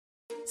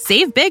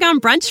Save big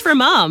on brunch for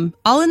mom,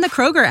 all in the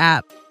Kroger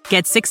app.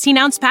 Get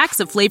 16-ounce packs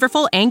of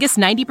flavorful Angus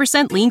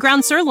 90% lean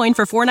ground sirloin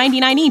for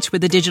 $4.99 each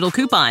with a digital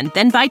coupon.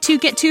 Then buy 2,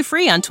 get 2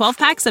 free on 12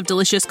 packs of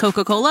delicious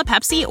Coca-Cola,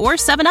 Pepsi, or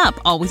 7-Up,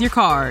 all with your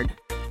card.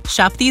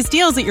 Shop these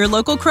deals at your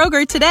local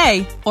Kroger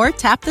today, or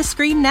tap the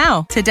screen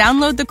now to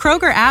download the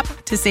Kroger app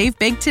to save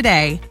big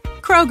today.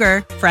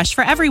 Kroger, fresh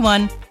for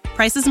everyone.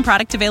 Prices and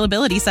product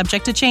availability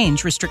subject to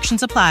change.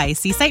 Restrictions apply.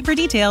 See site for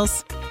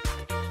details.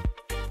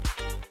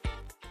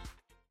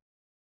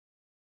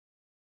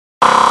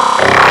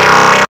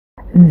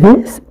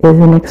 This is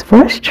an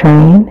express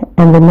train,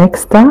 and the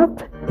next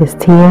stop is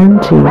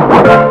TMG.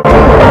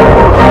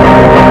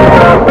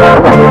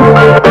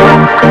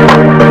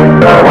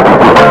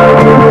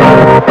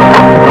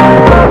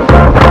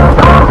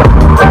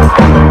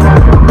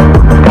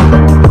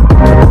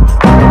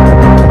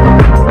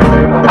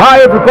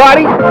 Hi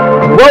everybody,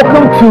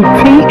 welcome to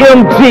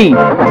TMG.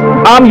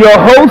 I'm your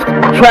host,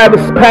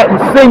 Travis Patton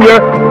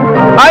Sr.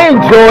 I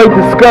enjoy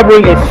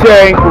discovering and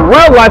sharing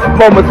real-life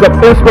moments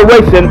of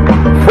inspiration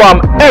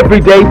from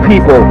everyday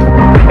people.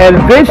 And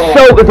this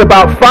show is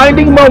about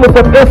finding moments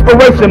of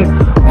inspiration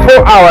for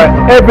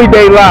our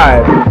everyday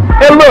lives.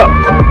 And look,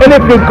 and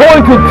if you're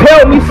going to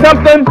tell me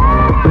something,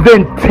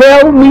 then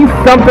tell me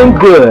something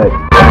good.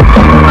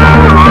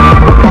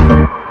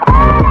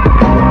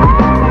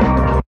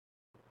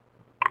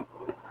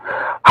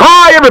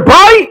 Hi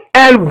everybody,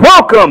 and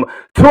welcome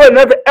to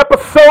another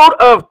episode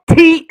of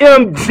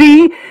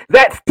TMG.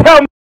 That's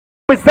Tell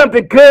Me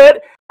Something Good.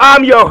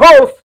 I'm your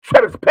host,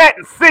 Travis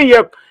Patton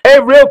Sr. Hey,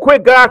 real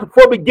quick guys,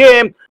 before we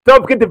begin,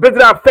 don't forget to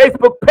visit our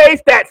Facebook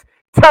page. That's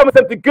Tell Me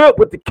Something Good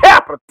with the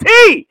capital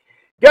T.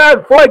 Guys,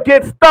 before I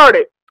get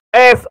started,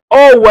 as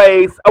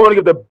always, I want to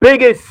give the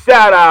biggest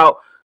shout out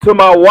to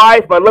my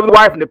wife, my lovely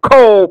wife,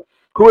 Nicole,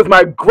 who is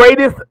my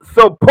greatest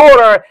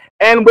supporter.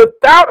 And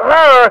without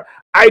her,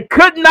 I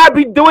could not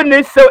be doing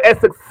this show as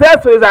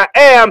successful as I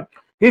am.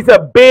 He's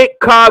a big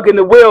cog in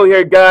the wheel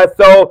here, guys.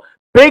 So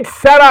big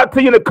shout out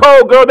to you,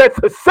 Nicole, girl. That's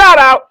a shout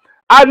out.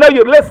 I know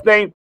you're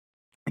listening.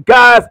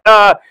 Guys,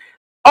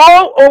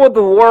 all over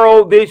the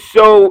world, this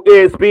show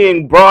is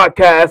being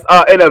broadcast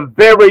in a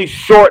very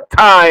short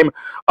time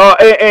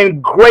in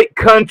great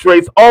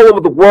countries all over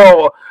the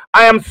world.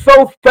 I am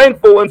so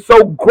thankful and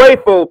so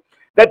grateful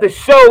that the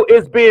show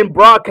is being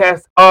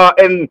broadcast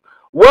in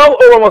well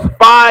over almost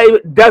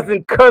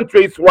 6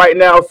 countries right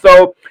now.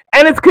 So,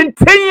 and it's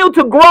continued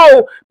to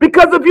grow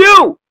because of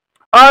you.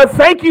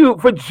 Thank you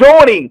for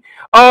joining.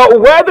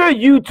 Whether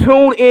you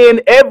tune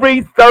in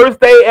every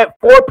Thursday at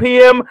 4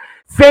 p.m.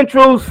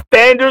 Central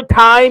Standard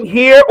Time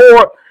here,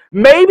 or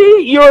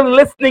maybe you're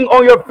listening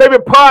on your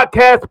favorite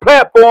podcast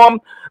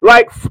platform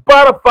like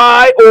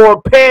Spotify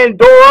or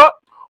Pandora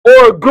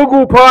or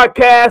Google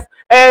Podcasts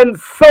and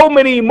so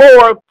many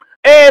more,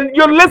 and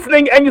you're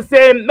listening and you're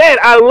saying, man,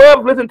 I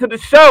love listening to the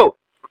show.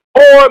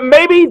 Or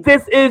maybe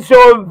this is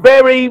your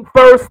very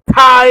first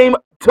time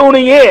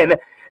tuning in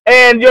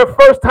and your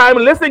first time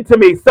listening to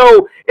me.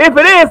 So if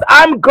it is,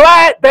 I'm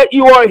glad that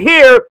you are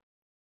here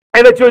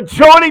and that you're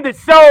joining the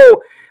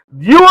show.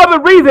 You are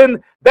the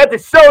reason that the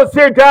show is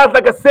here, guys.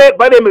 Like I said,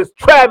 my name is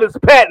Travis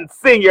Patton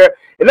Sr.,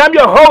 and I'm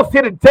your host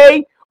here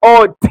today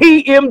on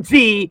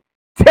TMG,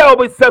 Tell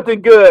Me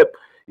Something Good.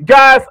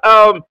 Guys,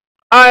 I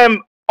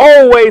am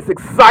always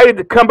excited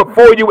to come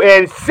before you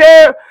and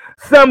share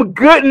some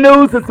good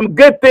news and some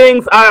good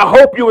things. I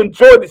hope you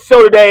enjoyed the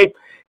show today.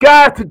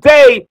 Guys,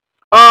 today's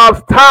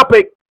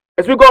topic,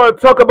 as we're going to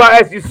talk about,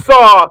 as you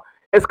saw,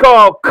 it's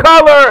called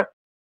Color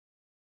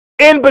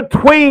in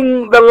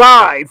Between the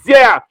Lines.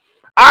 Yeah,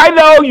 I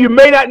know you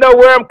may not know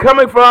where I'm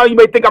coming from. You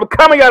may think I'm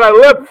coming out of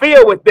left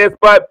field with this,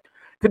 but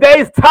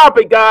today's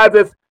topic, guys,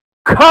 is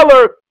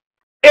color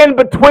in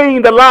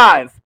between the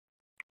lines.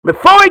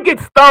 Before we get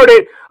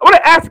started, I want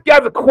to ask you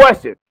guys a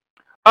question.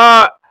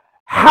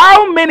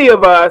 How many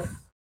of us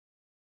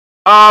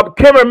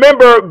can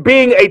remember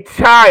being a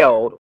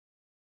child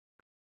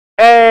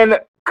and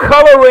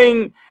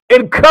coloring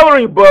in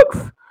coloring books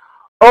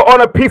or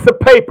on a piece of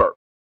paper?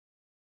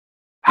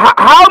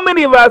 How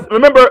many of us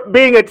remember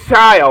being a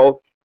child?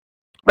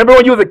 Remember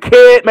when you was a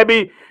kid,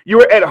 maybe you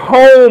were at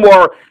home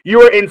or you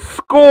were in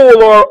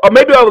school or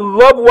maybe a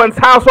loved one's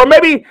house, or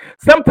maybe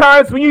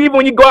sometimes when you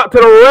go out to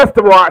the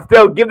restaurants,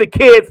 they'll give the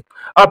kids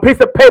a piece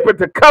of paper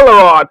to color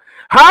on.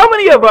 How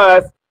many of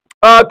us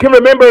can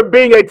remember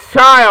being a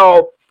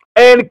child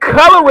and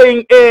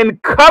coloring in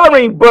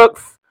coloring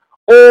books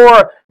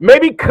or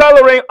maybe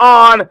coloring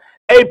on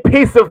a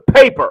piece of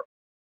paper?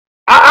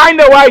 I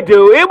know I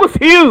do. It was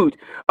huge.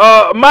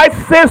 My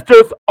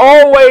sisters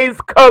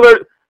always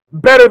colored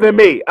better than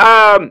me.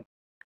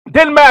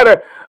 Didn't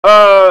matter.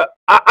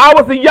 I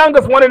was the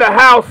youngest one in the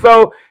house,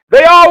 so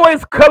they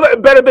always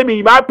colored better than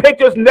me. My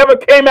pictures never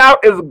came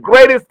out as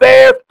great as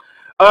theirs.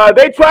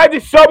 They tried to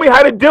show me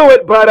how to do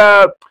it, but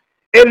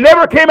it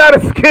never came out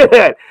as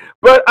good.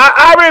 But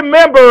I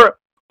remember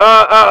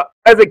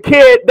as a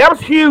kid, that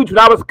was huge when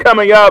I was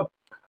coming up,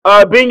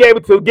 being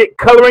able to get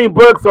coloring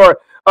books or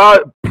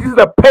pieces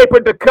of paper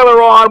to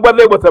color on,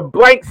 whether it was a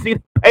blank sheet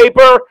of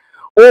paper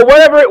or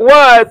whatever it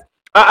was.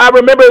 I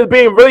remember it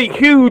being really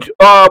huge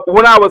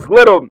when I was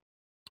little.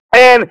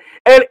 And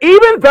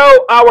even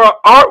though our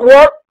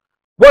artwork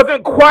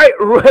wasn't quite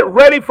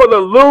ready for the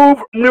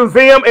Louvre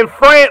Museum in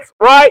France,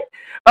 right?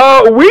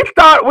 We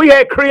thought we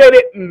had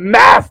created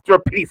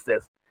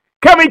masterpieces.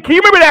 Can you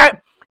remember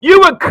that? You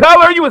would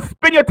color, you would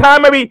spend your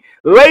time, maybe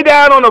lay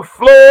down on the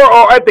floor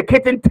or at the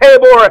kitchen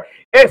table or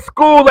at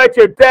school at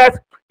your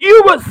desk.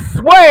 You would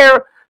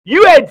swear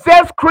you had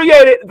just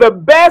created the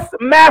best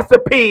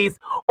masterpiece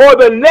or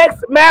the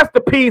next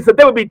masterpiece that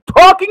they would be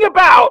talking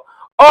about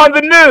on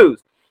the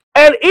news.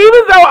 And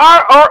even though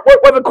our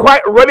artwork wasn't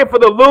quite ready for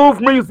the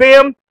Louvre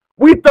Museum,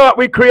 we thought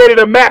we created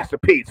a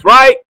masterpiece,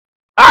 right?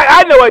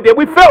 I know I did.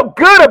 We felt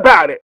good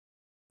about it.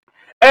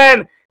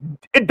 And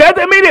it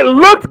doesn't mean it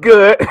looked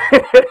good,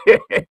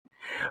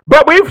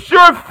 but we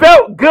sure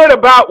felt good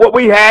about what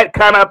we had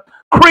kind of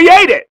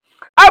created.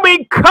 I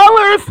mean,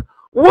 colors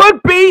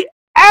would be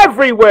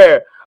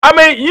everywhere. I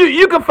mean,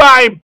 you can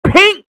find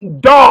pink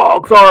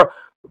dogs or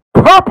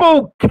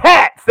purple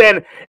cats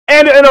and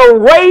an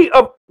array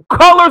of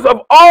colors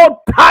of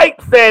all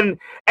types and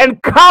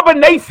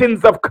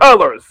combinations of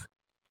colors.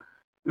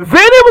 Then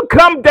it would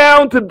come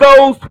down to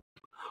those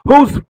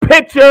whose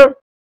picture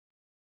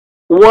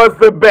was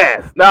the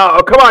best. Now,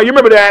 come on, you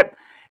remember that.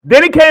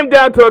 Then it came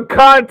down to a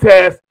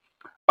contest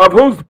of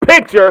whose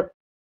picture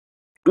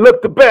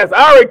looked the best.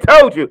 I already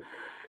told you.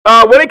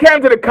 When it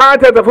came to the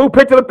contest of who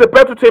picture looked the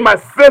best between my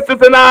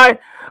sisters and I,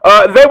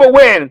 they would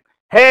win,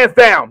 hands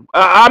down.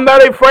 I'm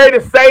not afraid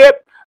to say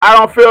it. I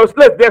don't feel,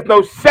 listen, there's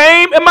no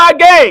shame in my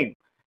game.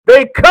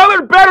 They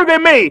colored better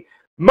than me.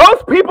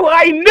 Most people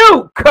I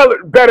knew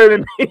colored better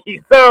than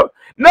me. So,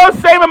 no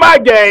shame in my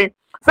game.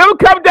 So it would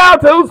come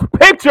down to whose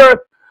picture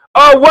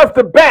was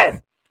the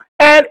best.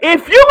 And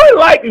if you were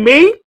like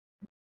me,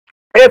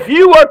 if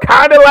you were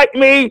kind of like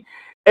me,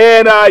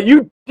 and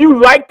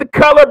you liked the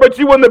color, but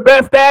you weren't the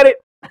best at it,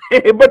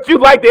 but you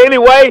liked it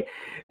anyway.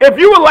 If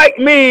you were like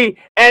me,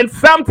 and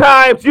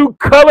sometimes you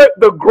colored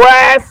the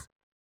grass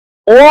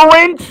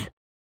orange,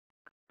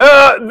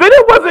 then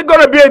it wasn't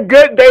going to be a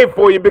good day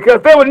for you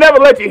because they would never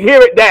let you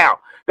hear it down.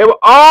 They would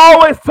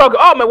always talk,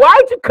 oh man, why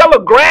did you color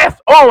grass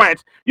orange?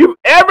 You've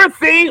ever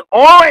seen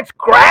orange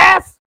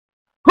grass?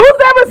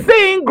 Who's ever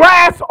seen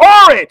grass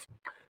orange?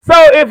 So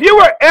if you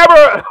were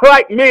ever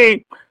like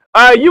me,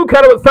 you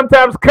kind of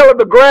sometimes color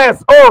the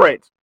grass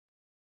orange.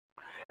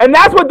 And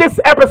that's what this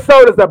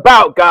episode is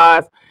about,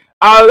 guys.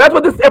 That's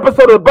what this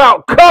episode is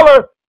about.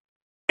 Color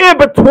in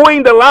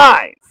between the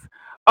lines.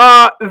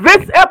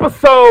 This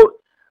episode,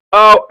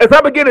 as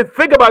I began to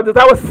think about this,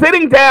 I was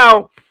sitting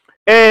down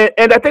and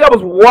I think I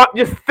was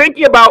just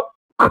thinking about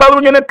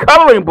coloring in a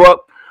coloring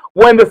book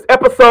when this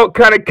episode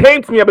kind of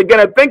came to me. I began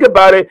to think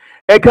about it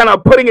and kind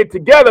of putting it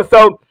together.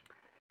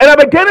 And I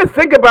began to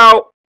think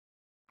about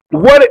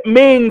what it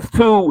means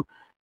to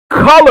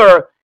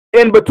color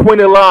in between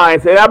the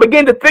lines. And I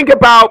began to think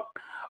about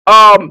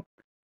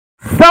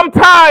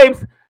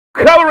sometimes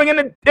coloring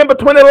in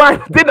between the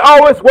lines didn't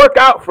always work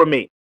out for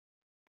me.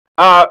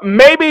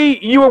 Maybe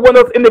you were one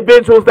of those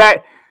individuals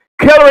that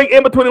coloring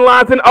in between the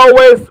lines didn't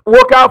always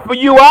work out for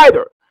you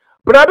either.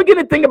 But I began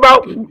to think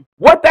about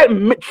what that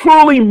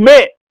truly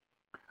meant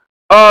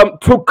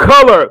to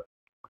color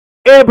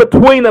in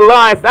between the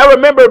lines. I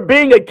remember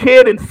being a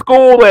kid in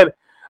school, and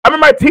I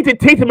remember my teacher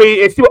teaching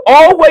me, and she would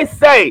always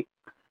say,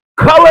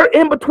 color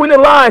in between the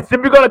lines.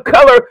 If you're going to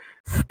color,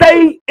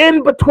 stay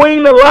in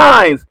between the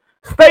lines.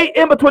 Stay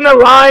in between the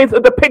lines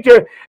of the picture.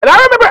 And I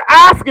remember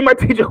asking my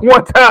teacher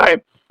one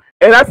time,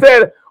 and I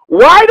said,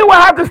 why do I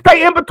have to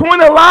stay in between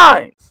the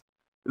lines?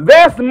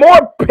 There's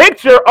more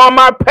picture on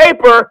my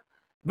paper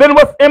than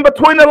what's in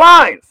between the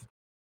lines.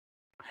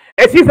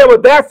 And she said,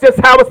 well, that's just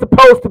how it's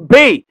supposed to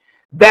be.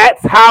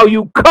 That's how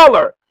you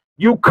color.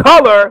 You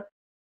color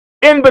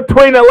in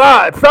between the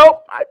lines. So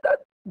I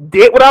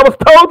did what I was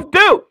told to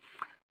do.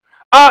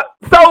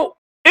 So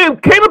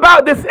it came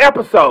about this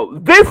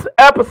episode. This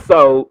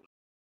episode,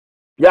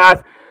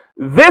 guys,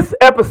 this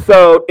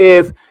episode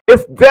is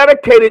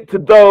dedicated to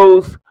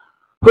those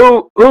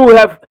who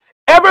have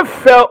ever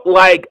felt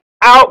like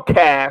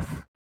outcasts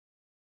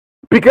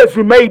because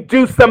you may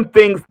do some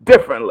things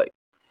differently.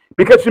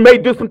 Because you may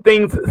do some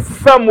things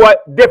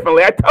somewhat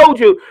differently. I told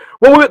you,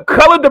 when we would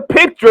color the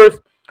pictures,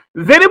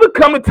 then it would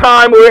come a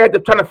time where we had to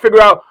try to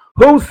figure out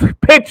whose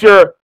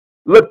picture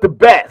looked the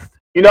best.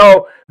 You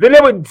know, then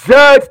they would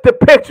judge the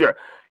picture.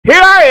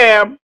 Here I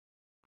am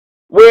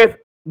with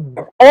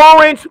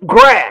orange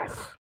grass.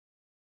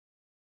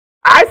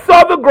 I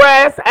saw the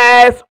grass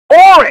as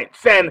orange.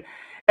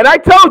 And I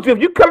told you, if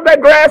you color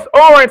that grass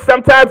orange,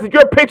 sometimes if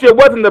your picture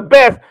wasn't the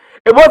best,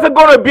 it wasn't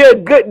going to be a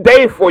good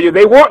day for you.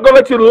 They weren't going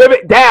to let you live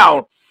it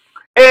down.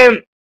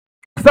 And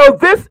so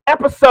this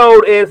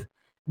episode is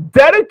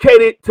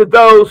dedicated to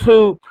those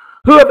who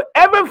have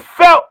ever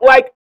felt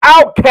like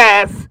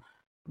outcasts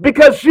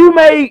because you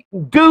may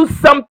do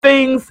some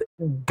things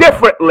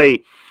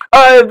differently.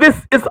 This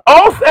is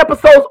also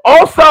episodes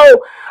also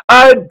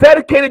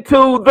dedicated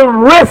to the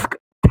risk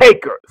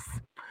takers,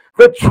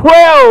 the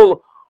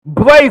trail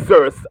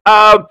blazers,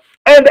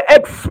 and the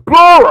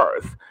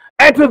explorers,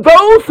 and to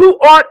those who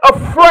aren't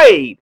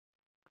afraid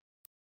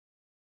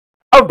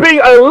of being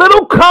a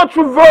little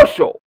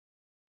controversial,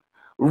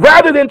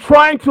 rather than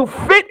trying to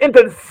fit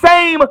into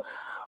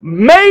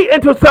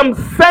some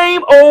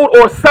same old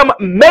or some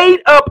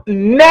made up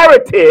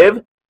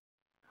narrative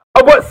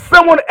of what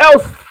someone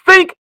else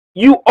think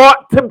you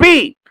ought to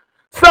be.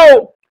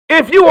 So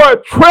if you are a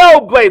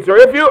trailblazer,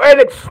 if you're an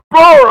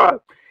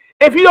explorer,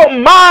 if you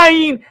don't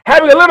mind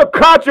having a little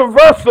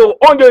controversial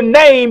on your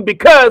name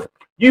because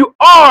you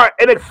are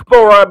an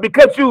explorer,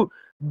 because you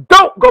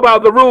don't go by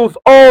the rules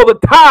all the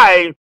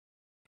time,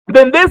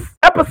 then this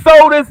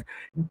episode is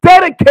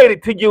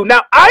dedicated to you.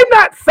 Now, I'm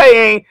not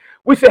saying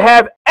we should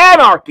have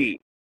anarchy.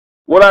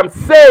 What I'm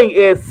saying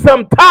is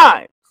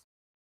sometimes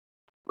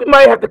we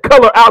might have to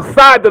color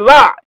outside the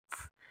lines.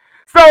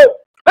 So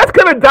let's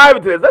kind of dive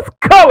into this. Let's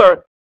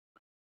color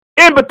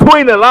in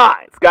between the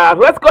lines, guys.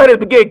 Let's go ahead and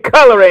begin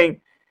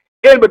coloring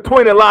in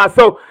between the lines.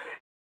 So,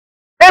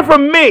 and for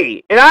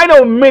me, and I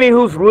know many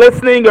who's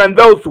listening and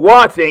those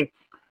watching,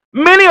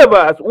 many of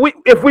us,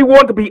 if we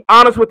want to be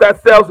honest with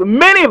ourselves,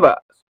 many of us,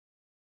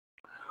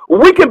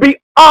 we can be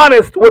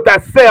honest with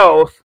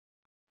ourselves.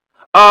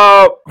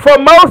 For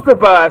most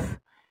of us,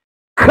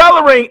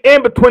 coloring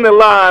in between the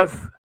lines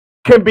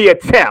can be a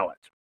challenge.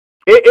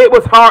 It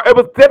was hard. It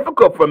was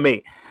difficult for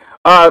me.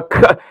 And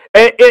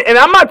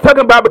I'm not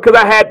talking about because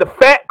I had the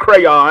fat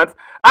crayons.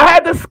 I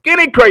had the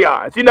skinny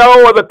crayons,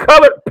 or the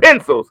colored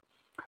pencils.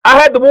 I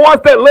had the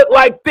ones that looked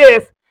like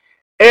this,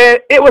 and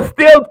it was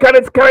still kind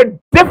of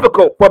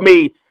difficult for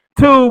me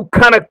to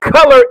kind of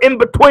color in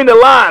between the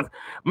lines.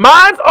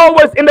 Mine's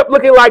always end up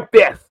looking like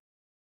this.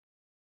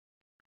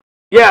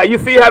 Yeah, you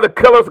see how the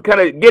colors are kind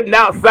of getting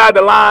outside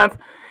the lines.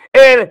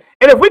 And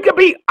if we could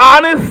be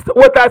honest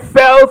with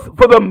ourselves,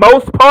 for the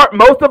most part,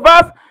 most of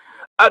us,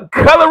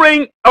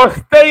 coloring or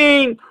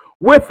staying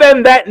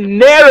within that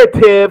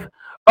narrative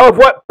of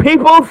what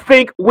people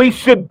think we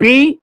should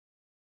be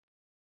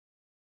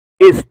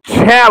is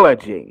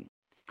challenging.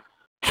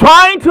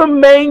 Trying to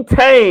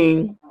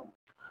maintain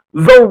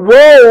the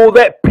role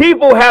that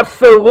people have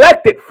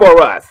selected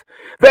for us,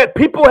 that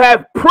people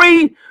have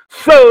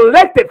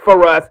pre-selected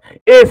for us,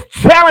 is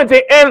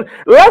challenging. And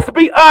let's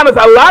be honest,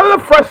 a lot of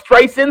the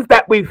frustrations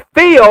that we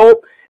feel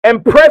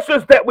and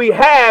pressures that we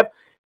have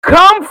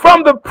come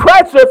from the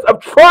pressures of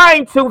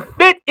trying to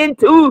fit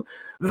into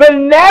the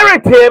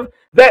narrative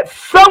that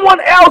someone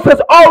else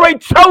has already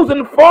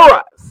chosen for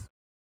us.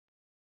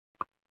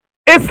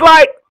 It's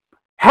like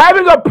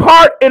having a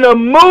part in a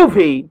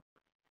movie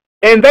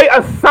and they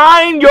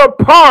assign your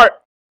part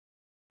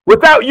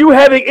without you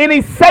having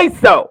any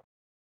say-so.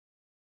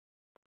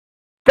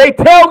 They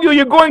tell you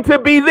you're going to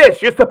be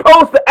this. You're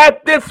supposed to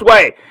act this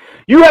way.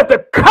 You have to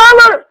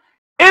color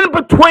in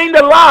between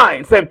the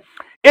lines. And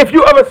if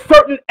you're of a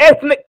certain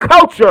ethnic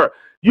culture,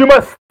 you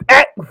must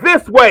act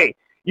this way.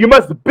 You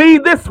must be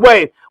this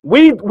way.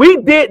 We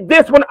did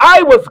this when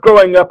I was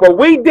growing up, or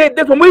we did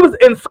this when we was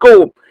in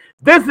school.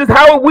 This is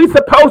how we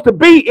supposed to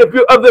be if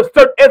you're of a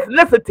certain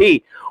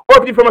ethnicity,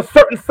 or if you're from a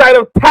certain side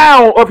of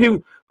town, or if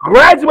you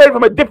graduated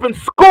from a different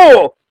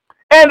school.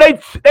 And they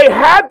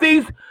have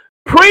these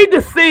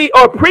preconceived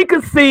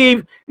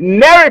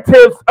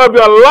narratives of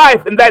your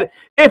life, and that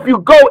if you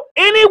go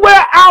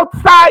anywhere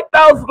outside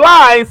those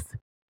lines,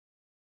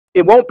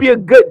 it won't be a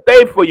good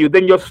day for you.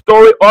 Then your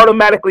story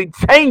automatically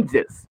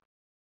changes.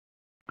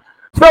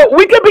 So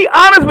we can be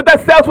honest with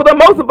ourselves. For the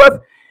most of us,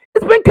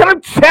 it's been kind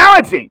of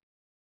challenging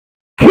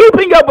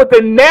keeping up with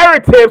the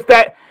narratives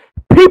that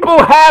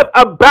people have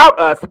about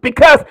us,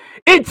 because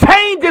it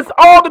changes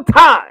all the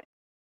time.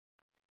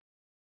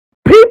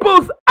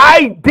 People's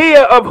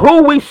idea of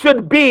who we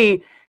should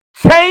be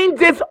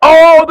changes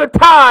all the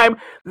time.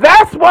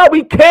 That's why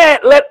we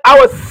can't let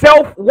our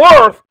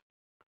self-worth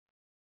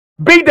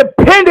be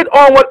dependent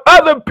on what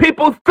other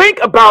people think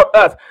about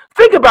us.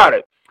 Think about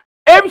it.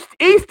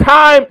 Each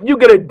time you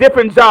get a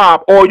different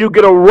job, or you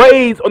get a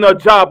raise on a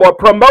job or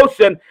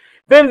promotion,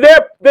 then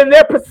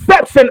their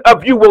perception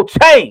of you will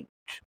change.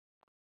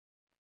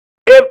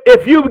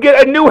 If you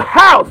get a new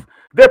house,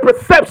 their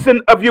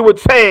perception of you will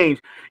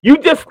change. You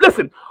just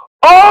listen.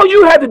 All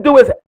you have to do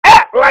is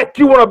act like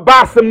you want to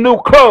buy some new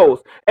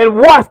clothes, and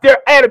watch their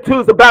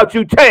attitudes about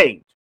you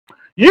change.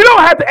 You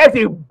don't have to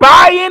actually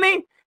buy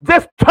any.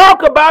 Just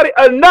talk about it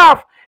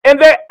enough, and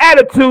their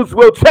attitudes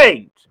will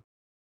change.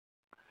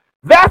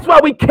 That's why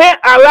we can't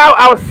allow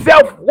our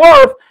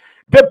self-worth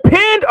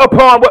depend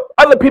upon what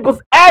other people's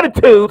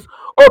attitudes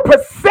or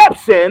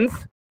perceptions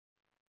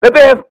that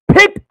they have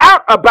picked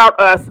out about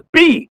us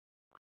be.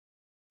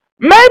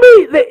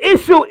 Maybe the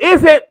issue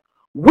isn't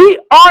we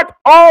aren't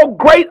all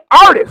great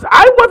artists.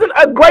 I wasn't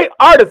a great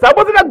artist. I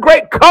wasn't a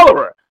great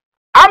colorer.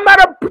 I'm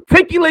not a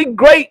particularly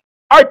great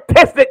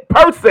artistic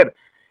person.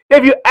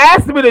 If you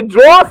ask me to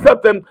draw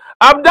something,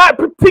 I'm not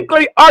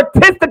particularly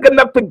artistic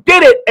enough to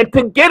get it, and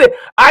to get it,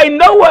 I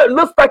know what it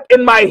looks like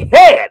in my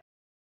head.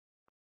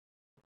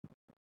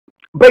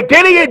 But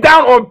getting it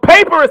down on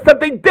paper is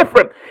something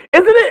different.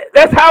 Isn't it?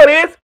 That's how it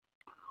is.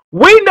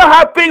 We know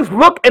how things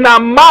look in our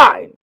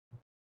mind.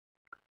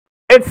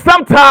 And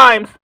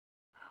sometimes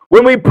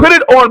when we put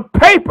it on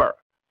paper,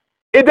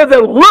 it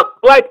doesn't look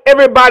like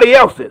everybody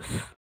else's.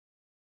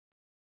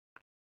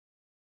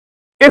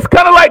 It's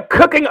kind of like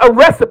cooking a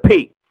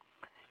recipe.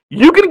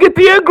 You can get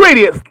the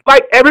ingredients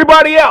like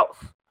everybody else.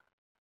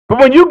 But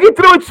when you get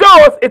to do it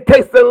yours, it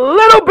tastes a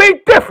little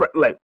bit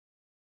differently.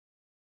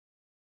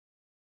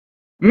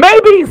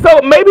 Maybe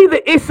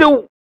the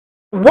issue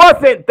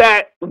wasn't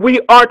that we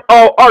aren't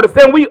all artists,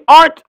 and we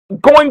aren't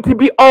going to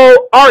be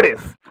all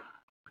artists.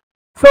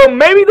 So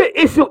maybe the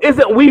issue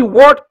isn't we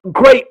weren't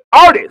great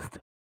artists.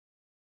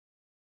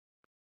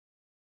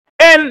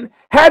 And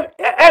I'm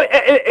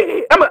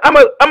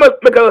gonna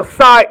make a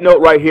side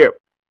note right here.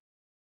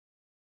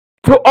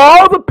 To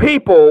all the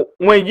people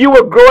when you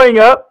were growing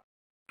up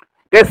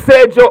that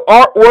said your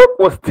artwork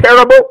was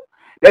terrible,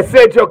 that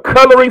said your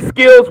coloring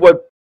skills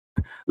were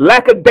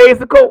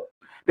lackadaisical,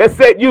 that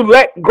said you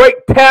lacked great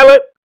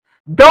talent,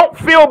 don't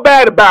feel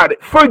bad about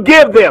it.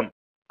 Forgive them.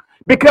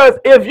 Because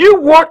if you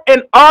weren't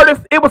an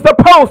artist, it was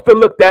supposed to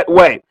look that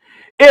way.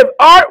 If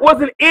art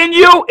wasn't in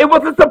you, it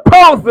wasn't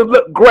supposed to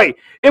look great.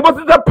 It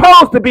wasn't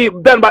supposed to be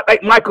done by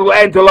like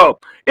Michelangelo.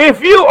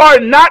 If you are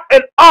not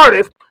an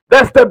artist,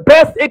 that's the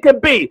best it can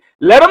be.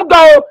 Let them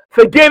go,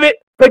 forgive it,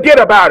 forget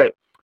about it.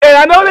 And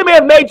I know they may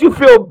have made you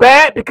feel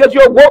bad because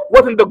your work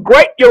wasn't the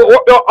great, your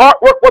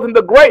artwork wasn't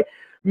the great.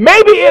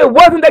 Maybe it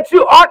wasn't that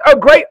you aren't a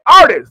great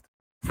artist.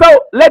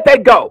 So let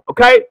that go,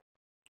 okay?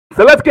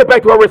 So let's get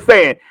back to what we're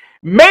saying.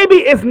 Maybe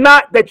it's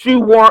not that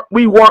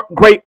we weren't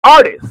great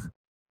artists.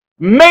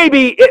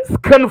 Maybe it's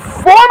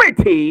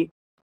conformity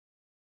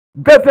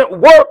doesn't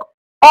work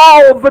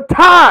all the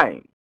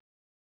time.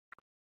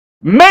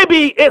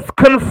 Maybe it's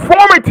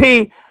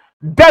conformity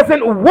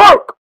doesn't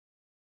work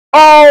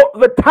all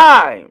the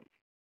time.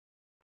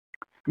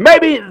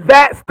 Maybe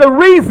that's the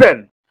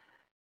reason.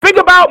 Think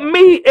about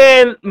me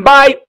and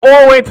my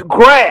orange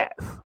grass.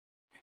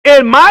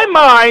 In my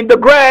mind, the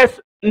grass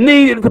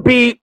needed to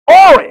be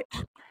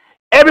orange.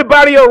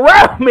 Everybody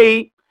around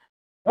me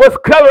was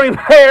coloring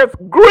theirs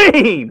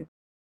green.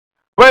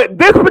 But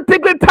this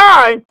particular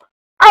time,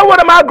 I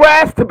wanted my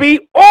grass to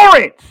be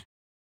orange.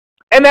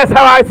 And that's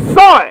how I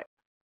saw it.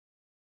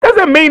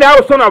 Doesn't mean I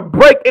was trying to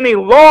break any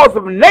laws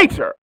of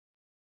nature.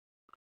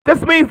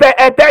 This means that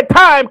at that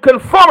time,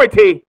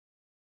 conformity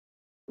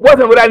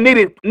wasn't what I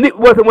needed.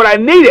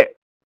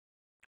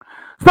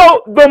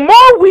 So the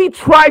more we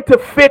try to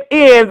fit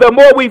in, the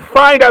more we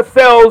find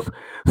ourselves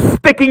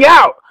sticking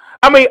out.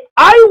 I mean,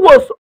 I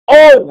was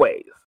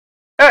always,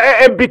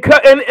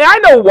 and I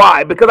know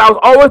why, because I was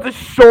always the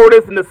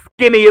shortest and the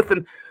skinniest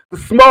and the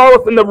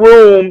smallest in the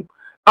room.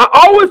 I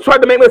always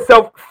tried to make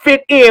myself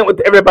fit in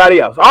with everybody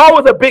else.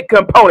 Always a big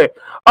component.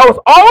 I was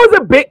always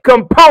a big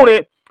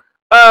component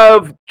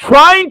of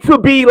trying to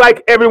be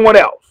like everyone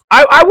else.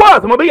 I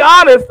was. I'm going to be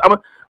honest. I'm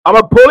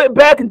going to pull it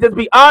back and just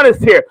be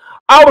honest here.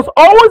 I was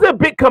always a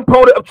big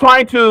component of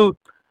trying to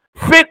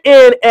fit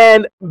in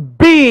and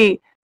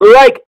be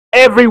like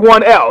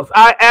everyone else.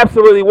 I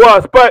absolutely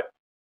was. But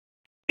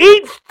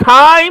each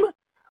time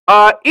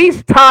I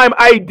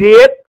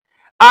did,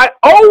 I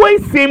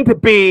always seemed to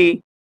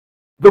be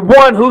the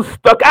one who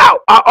stuck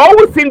out. I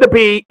always seemed to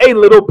be a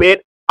little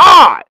bit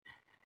odd.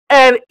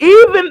 And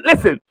each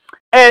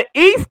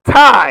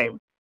time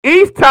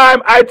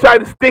I tried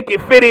to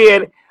fit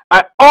in,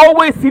 I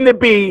always seem to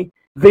be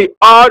the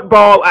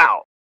oddball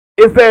out.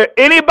 Is there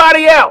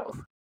anybody else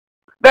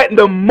that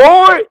the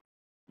more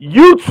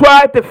you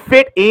tried to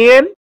fit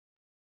in,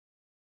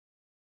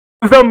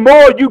 the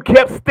more you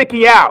kept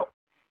sticking out?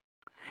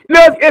 You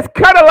know, it's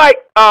kind of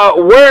like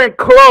wearing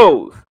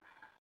clothes.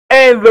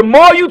 And the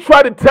more you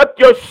try to tuck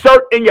your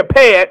shirt in your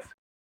pants,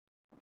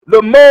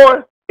 the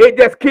more it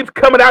just keeps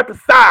coming out the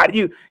side.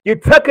 You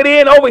tuck it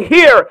in over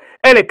here,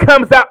 and it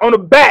comes out on the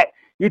back.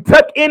 You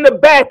tuck in the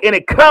back, and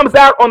it comes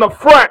out on the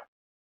front.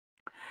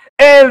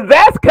 And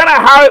that's kind of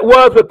how it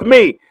was with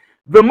me.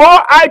 The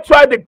more I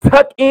tried to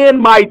tuck in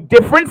my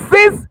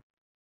differences,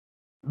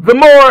 the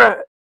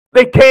more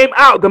they came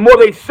out, the more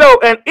they showed.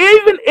 And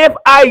even if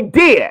I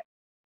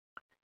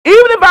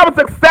was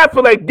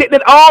successful at getting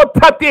it all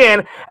tucked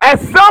in, at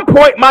some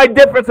point my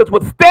differences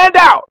would stand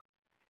out.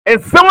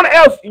 And someone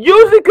else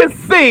usually could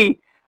see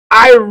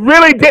I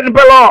really didn't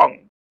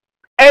belong.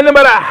 And no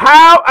matter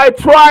how I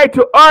tried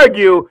to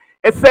argue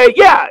and say,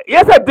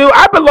 yes I do,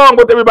 I belong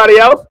with everybody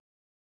else,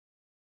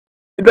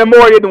 the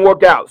more it didn't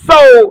work out.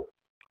 So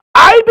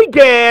I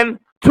began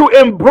to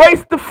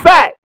embrace the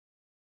fact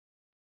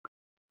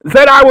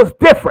that I was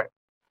different.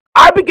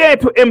 I began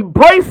to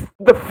embrace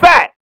the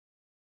fact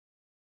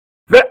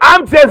that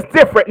I'm just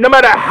different. No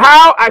matter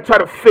how I try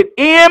to fit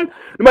in,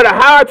 no matter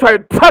how I try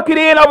to tuck it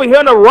in over here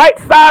on the right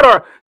side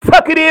or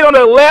tuck it in on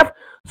the left,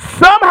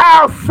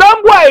 somehow,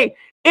 some way,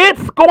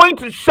 it's going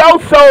to show.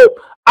 So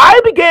I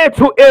began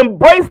to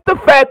embrace the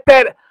fact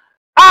that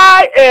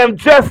I am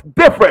just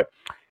different.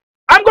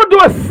 I'm going to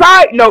do a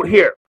side note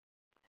here.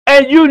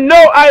 And you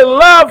know I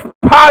love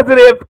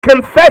positive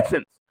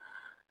confessions.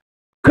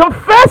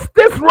 Confess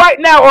this right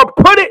now, or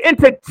put it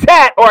into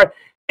chat, or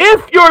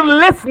if you're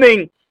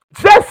listening,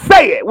 just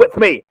say it with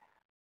me.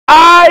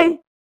 I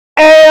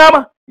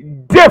am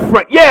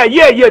different. Yeah,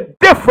 you're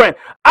different.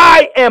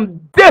 I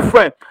am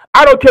different.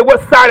 I don't care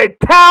what side of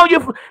town you're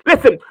from.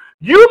 Listen,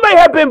 you may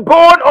have been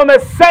born on the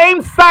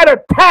same side of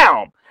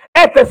town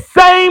at the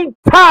same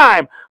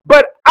time,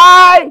 but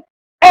I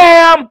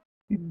am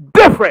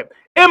different.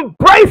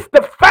 Embrace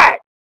the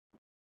fact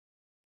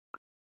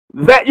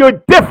that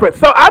you're different.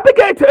 So I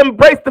began to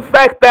embrace the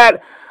fact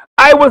that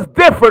I was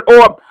different,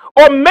 or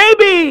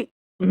maybe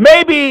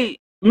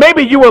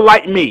you were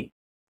like me.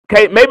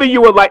 Okay, maybe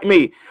you were like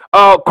me,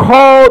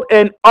 called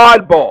an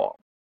oddball,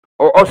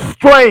 or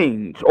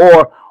strange,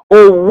 or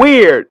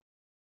weird.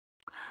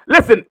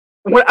 Listen,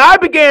 when I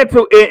began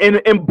to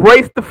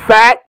embrace the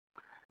fact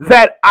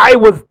that I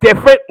was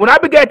different, when I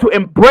began to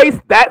embrace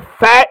that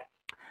fact,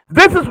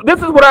 this is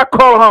what I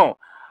call home.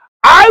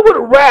 I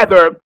would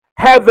rather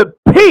have the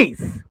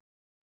peace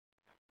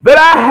that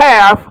I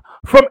have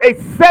from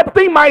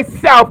accepting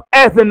myself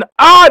as an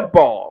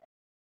oddball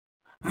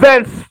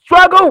than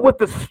struggle with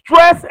the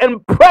stress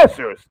and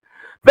pressures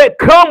that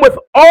come with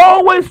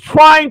always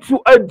trying to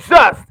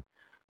adjust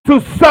to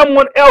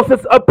someone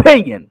else's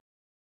opinion.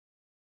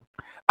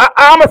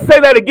 I'm going to say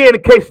that again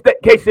in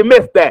case you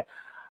missed that.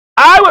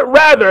 I would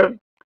rather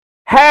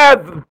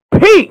have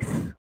peace.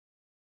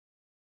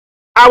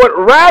 I would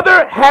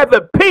rather have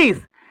the peace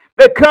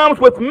that comes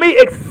with me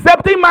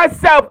accepting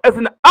myself as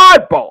an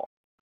oddball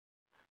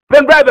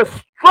than rather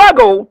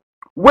struggle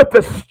with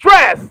the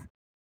stress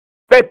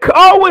that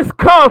always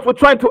comes with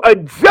trying to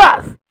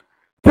adjust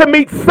to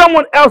meet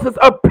someone else's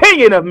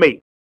opinion of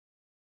me.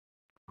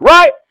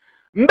 Right?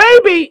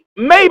 Maybe,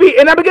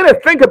 and I begin to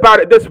think about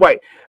it this way.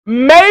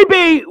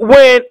 Maybe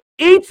when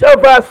each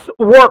of us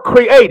were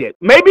created,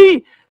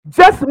 maybe,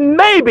 just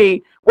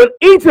maybe, when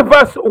each of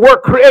us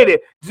were created,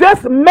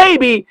 just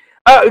maybe,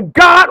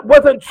 God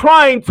wasn't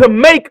trying to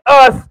make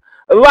us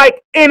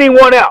like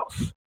anyone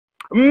else.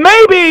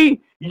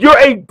 Maybe you're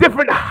a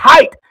different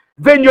height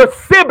than your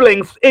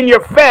siblings in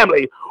your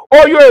family,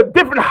 or you're a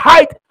different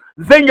height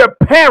than your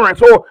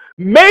parents, or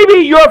maybe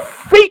your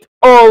feet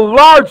are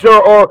larger,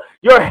 or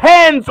your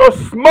hands are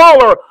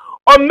smaller,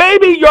 or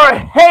maybe your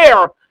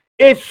hair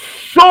is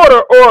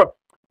shorter, or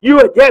you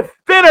have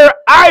thinner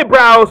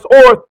eyebrows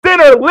or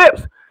thinner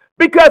lips,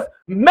 because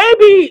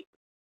maybe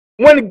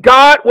when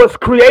God was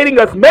creating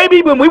us,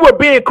 maybe when we were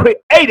being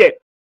created,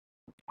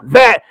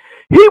 that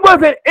he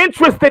wasn't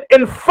interested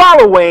in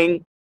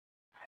following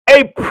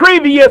a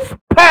previous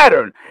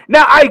pattern.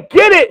 Now, I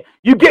get it.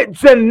 You get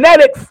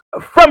genetics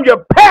from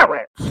your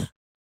parents.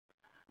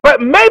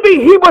 But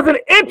maybe he wasn't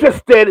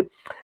interested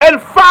in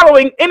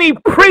following any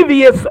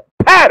previous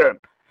pattern.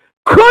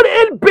 Could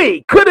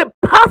it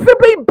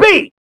possibly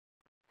be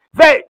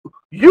that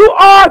you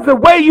are the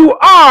way you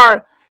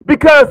are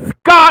because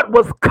God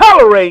was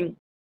coloring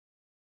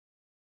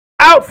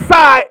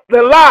outside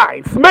the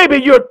lines? Maybe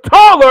you're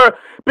taller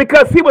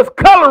because he was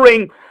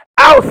coloring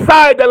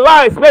outside the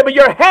lines. Maybe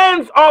your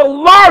hands are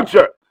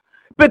larger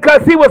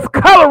because he was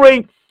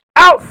coloring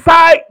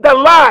outside the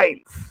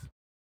lines.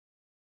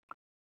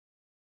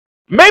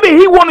 Maybe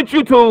he wanted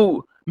you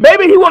to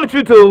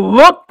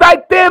look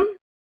like them,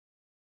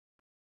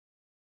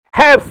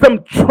 have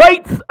some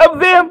traits of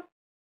them,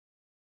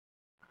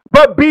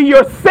 but be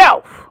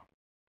yourself.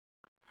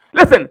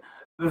 Listen,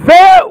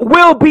 there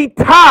will be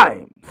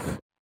times,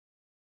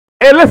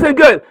 and listen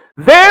good,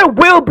 there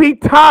will be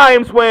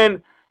times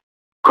when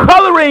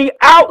coloring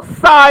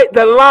outside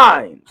the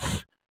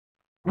lines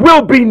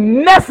will be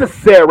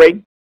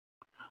necessary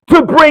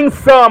to bring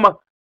some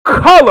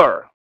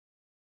color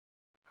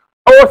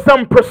or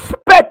some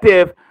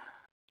perspective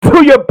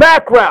to your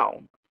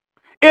background.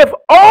 If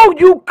all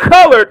you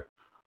colored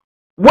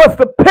was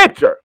the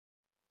picture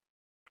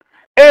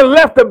and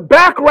left the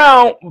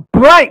background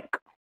blank,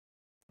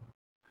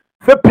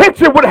 the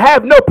picture would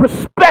have no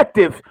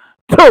perspective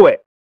to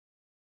it.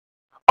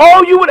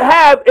 All you would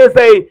have is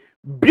a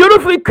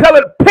beautifully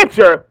colored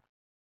picture,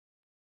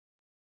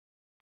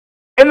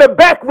 and the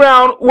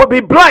background would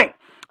be blank.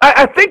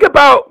 I think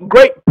about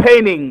great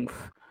paintings.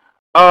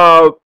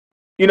 I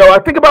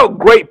think about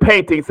great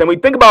paintings, and we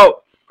think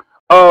about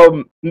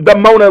the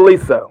Mona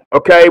Lisa.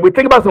 Okay, we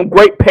think about some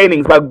great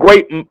paintings by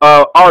great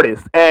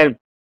artists, and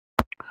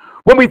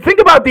when we think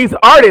about these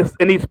artists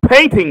and these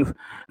paintings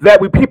that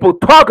people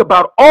talk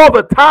about all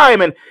the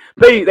time, and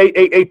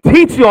they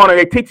teach you on it,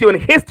 they teach you in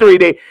history,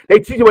 they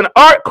teach you in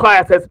art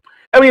classes.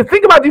 I mean,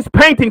 think about these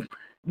paintings.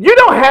 You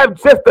don't have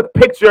just the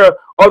picture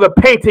or the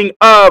painting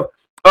of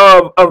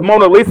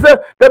Mona Lisa.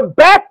 The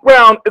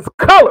background is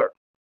colored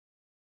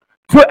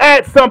to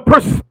add some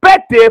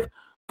perspective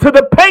to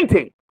the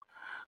painting.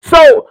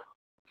 So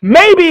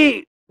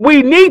maybe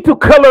we need to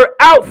color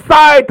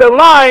outside the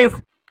lines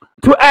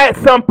to add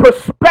some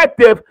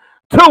perspective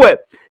to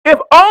it. If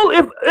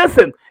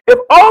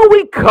all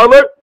we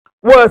colored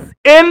was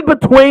in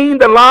between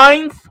the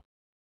lines,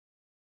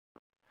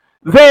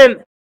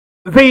 then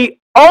the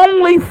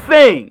only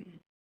thing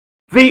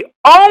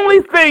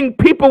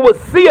people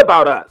would see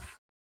about us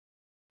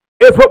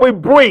is what we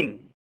bring.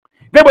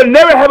 They would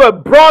never have a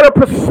broader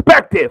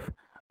perspective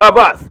of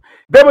us.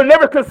 They will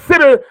never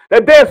consider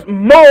that there's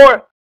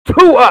more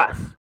to us.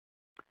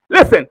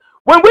 Listen,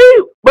 when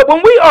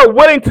we are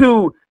willing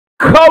to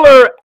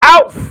color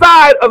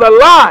outside of the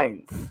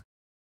lines,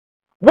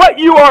 what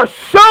you are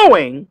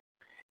showing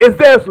is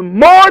there's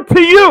more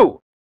to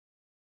you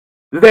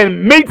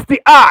than meets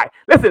the eye.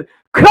 Listen,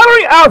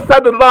 coloring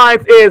outside the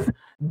lines is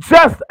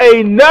just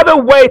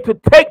another way to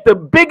take the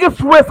biggest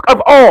risk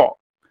of all,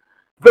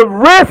 the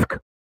risk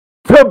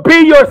to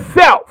be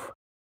yourself.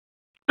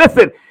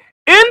 Listen,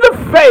 in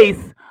the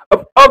face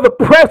of the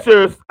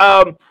pressures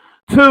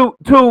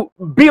to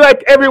be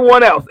like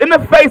everyone else, in the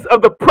face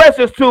of the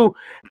pressures to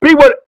be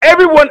what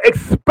everyone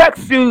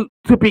expects you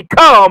to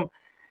become,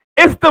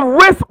 it's the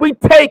risk we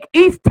take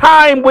each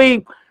time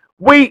we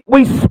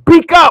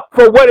speak up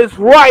for what is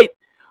right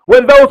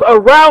when those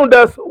around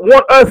us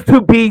want us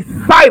to be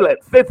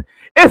silenced.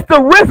 It's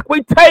the risk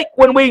we take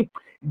when we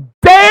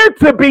dare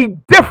to be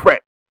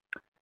different.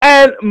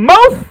 And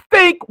most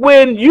think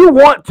when you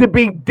want to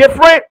be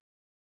different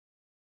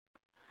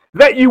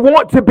that you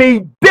want to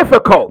be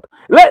difficult.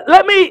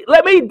 Let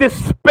me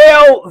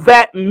dispel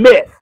that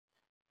myth.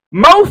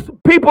 Most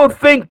people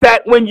think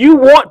that when you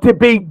want to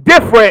be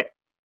different,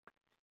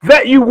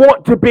 that you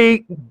want to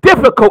be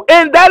difficult.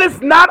 And that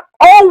is not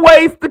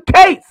always the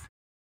case.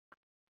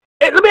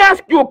 And let me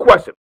ask you a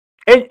question.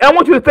 And I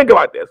want you to think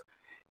about this.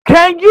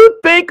 Can you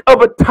think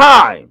of a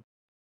time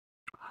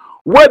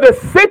where the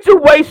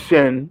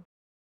situation,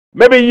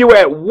 maybe you were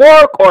at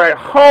work or at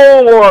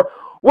home or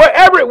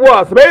wherever it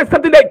was, maybe it's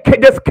something that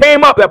just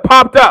came up, that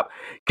popped up.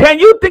 Can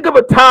you think of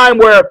a time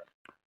where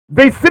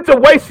the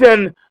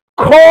situation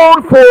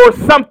called for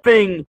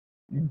something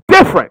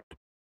different?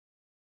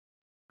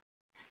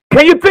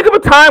 Can you think of a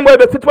time where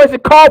the situation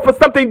called for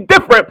something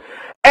different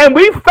and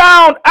we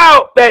found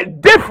out that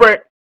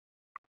different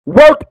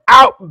worked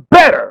out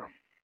better?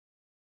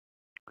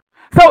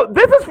 So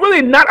this is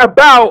really not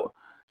about,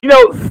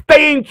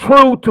 staying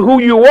true to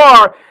who you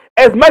are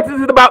as much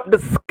as it's about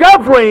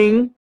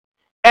discovering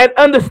and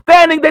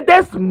understanding that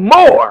there's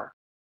more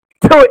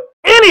to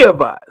any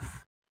of us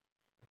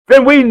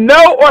than we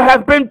know or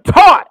have been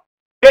taught.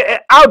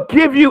 I'll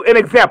give you an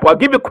example. I'll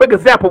give you a quick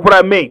example of what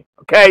I mean,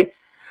 okay?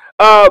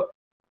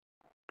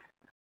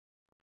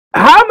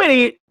 How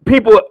many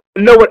people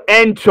know what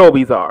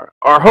anchovies are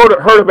or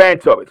heard of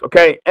anchovies,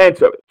 okay?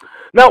 Anchovies.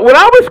 Now, when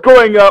I was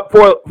growing up,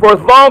 for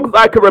as long as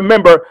I could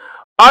remember,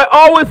 I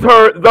always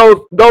heard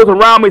those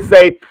around me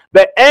say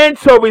that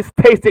anchovies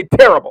tasted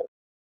terrible.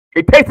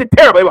 They tasted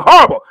terrible. They were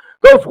horrible.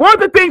 Those weren't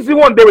the things you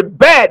wanted. They were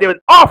bad. They were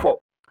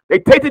awful. They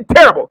tasted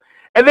terrible.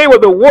 And they were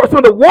some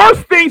of the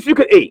worst things you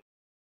could eat.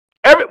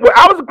 When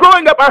I was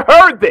growing up, I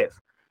heard this.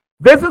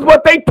 This is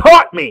what they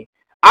taught me.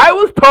 I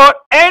was taught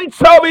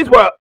anchovies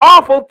were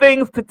awful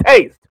things to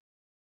taste.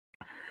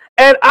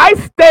 And I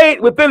stayed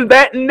within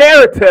that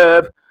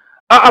narrative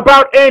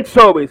about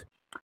anchovies.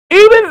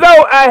 Even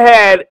though I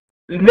had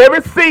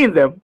never seen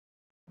them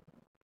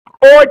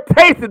or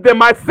tasted them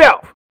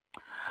myself.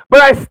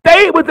 But I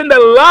stayed within the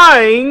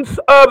lines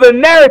of the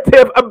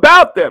narrative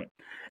about them.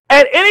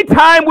 And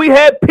anytime we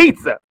had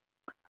pizza,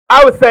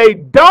 I would say,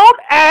 don't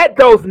add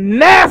those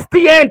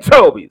nasty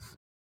anchovies.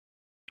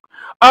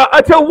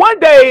 Until one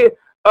day,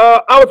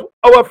 I was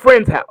at a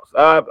friend's house.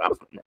 I was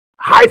in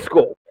high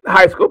school,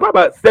 probably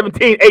about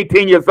 17,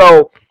 18 years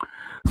old.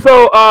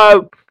 So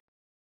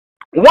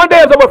one day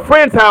I was at a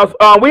friend's house.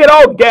 We had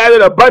all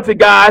gathered, a bunch of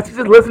guys, just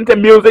listening to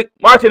music,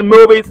 watching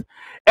movies.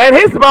 And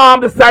his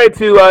mom decided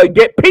to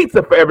get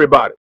pizza for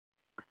everybody.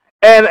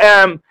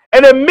 And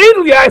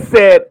immediately I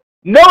said,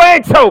 no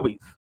anchovies.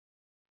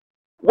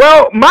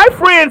 Well, my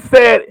friend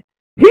said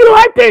he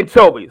liked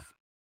anchovies.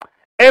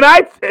 And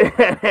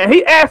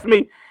he asked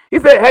me, he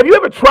said, have you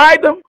ever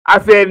tried them?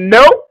 I said,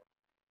 no.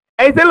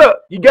 And he said, look,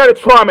 you got to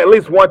try them at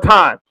least one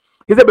time.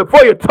 He said,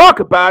 before you talk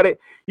about it,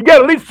 you got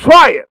to at least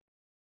try it.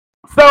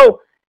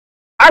 So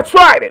I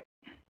tried it.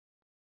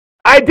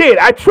 I did.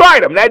 I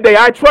tried them. That day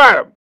I tried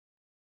them.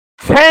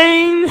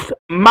 Changed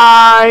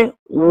my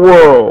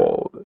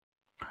world.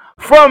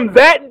 From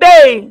that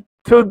day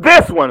to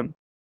this one,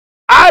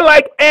 I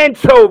like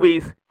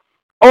anchovies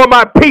on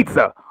my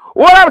pizza.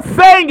 What I'm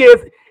saying is,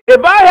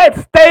 if I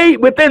had stayed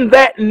within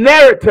that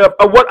narrative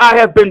of what I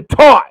have been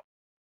taught,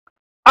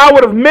 I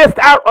would have missed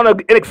out on an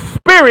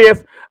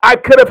experience I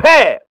could have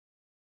had.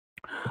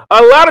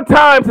 A lot of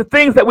times, the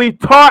things that we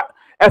taught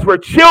as we're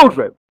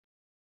children,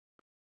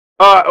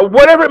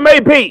 whatever it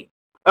may be,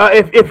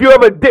 if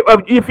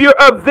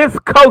you're of this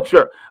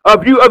culture,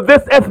 of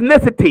this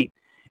ethnicity,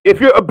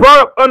 if you're brought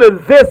up under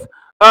this,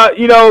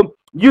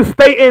 you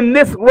stay in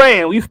this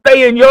lane. You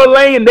stay in your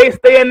lane, they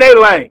stay in their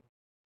lane.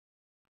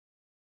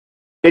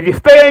 If you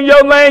stay in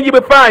your lane, you'll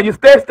be fine. You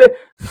stay.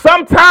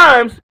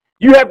 Sometimes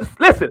you have to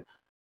listen.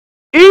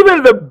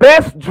 Even the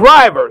best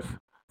drivers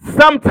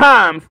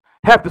sometimes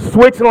have to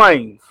switch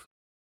lanes.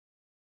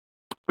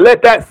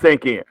 Let that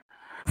sink in.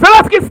 So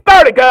let's get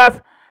started,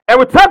 guys. And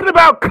we're talking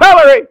about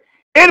coloring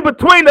in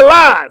between the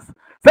lines.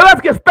 So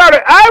let's get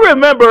started. I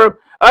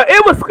remember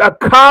it was a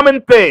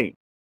common thing.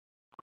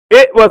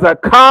 It was a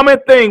common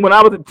thing when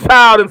I was a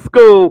child in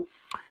school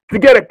to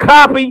get a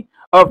copy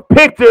of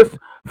pictures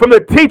from the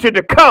teacher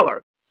to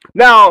color.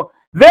 Now,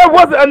 there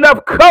wasn't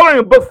enough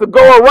coloring books to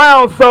go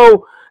around,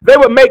 so they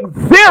would make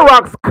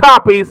Xerox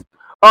copies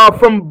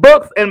from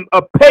books and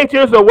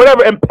pictures or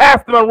whatever and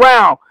pass them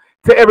around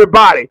to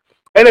everybody.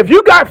 And if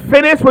you got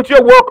finished with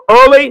your work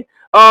early,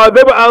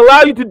 they would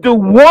allow you to do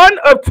one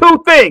of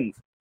two things.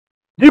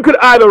 You could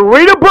either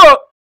read a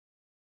book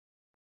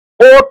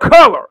or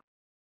color.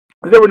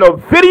 There were no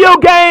video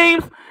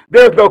games.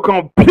 There's no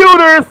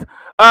computers.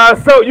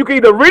 So you can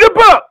either read a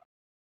book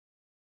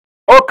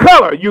or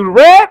color. You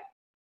read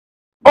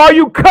or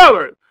you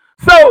colored.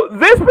 So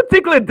this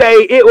particular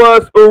day, it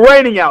was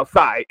raining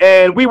outside,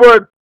 and we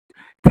were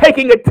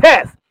taking a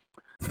test.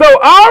 So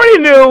I already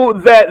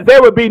knew that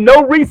there would be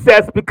no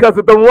recess because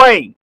of the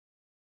rain.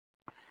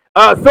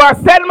 So I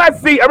sat in my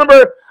seat. I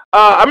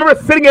remember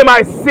sitting in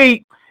my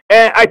seat,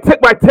 and I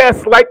took my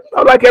test like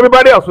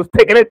everybody else was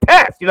taking a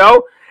test, you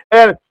know.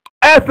 And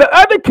as the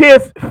other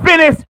kids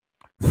finished,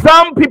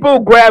 some people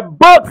grabbed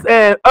books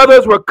and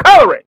others were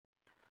coloring.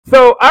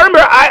 So I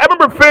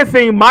remember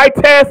finishing my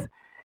test,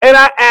 and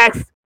I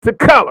asked to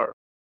color.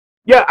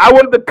 Yeah, I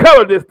wanted to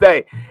color this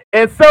day.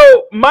 And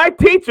so my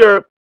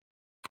teacher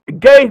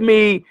gave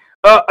me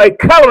a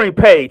coloring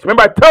page.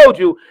 Remember, I told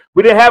you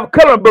we didn't have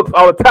coloring books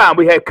all the time.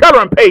 We had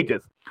coloring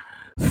pages.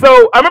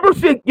 So I remember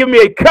she gave me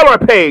a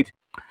coloring page.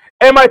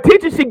 And my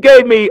teacher, she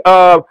gave me,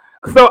 so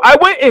I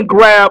went and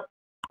grabbed,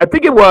 I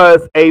think it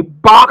was a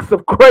box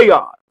of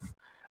crayons.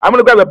 I'm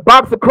going to grab a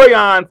box of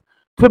crayons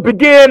to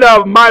begin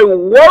my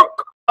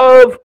work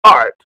of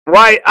art,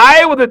 right?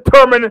 I was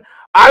determined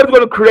I was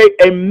going to create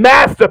a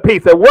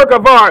masterpiece, a work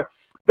of art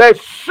that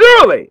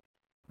surely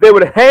they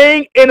would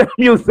hang in a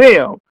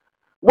museum.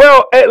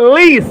 Well, at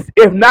least,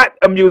 if not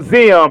a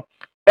museum,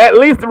 at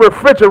least a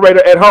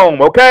refrigerator at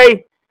home,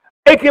 okay?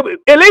 At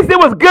least it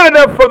was good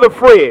enough for the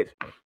fridge.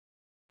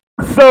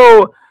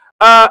 So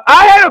I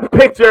had a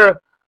picture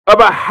of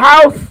a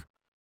house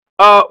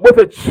with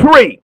a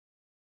tree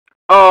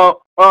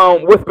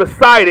was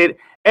beside it,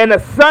 and the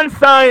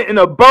sunshine and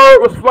a bird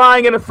was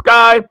flying in the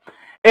sky,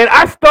 and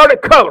I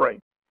started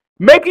coloring,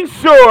 making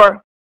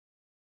sure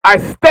I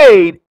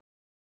stayed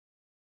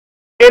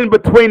in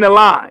between the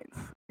lines.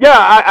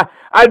 Yeah,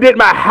 I did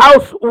my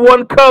house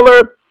one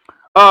color.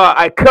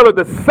 I colored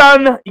the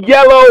sun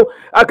yellow.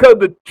 I colored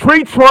the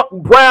tree trunk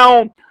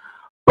brown.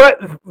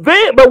 But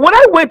when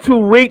I went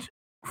to reach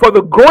for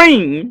the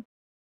green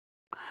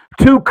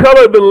to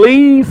color the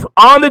leaves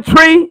on the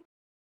tree,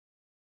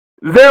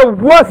 there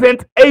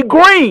wasn't a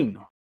green.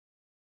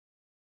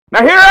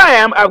 Now here I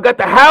am. I've got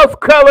the house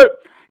colored,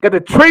 got the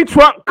tree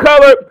trunk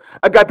colored,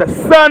 I got the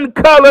sun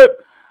colored,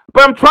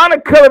 but I'm trying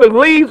to color the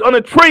leaves on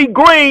the tree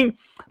green,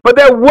 but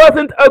there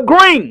wasn't a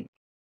green.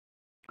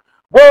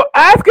 Well,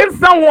 asking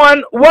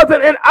someone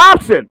wasn't an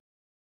option,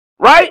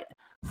 right?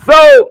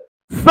 So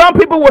some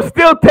people were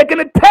still taking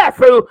the test.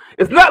 So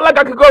it's not like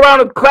I could go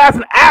around in class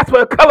and ask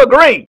for a color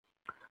green.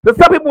 So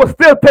some people were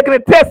still taking the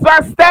test. So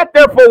I sat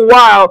there for a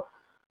while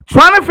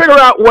trying to figure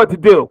out what to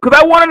do because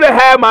I wanted to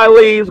have my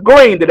leaves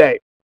green today.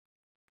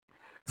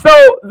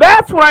 So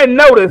that's when I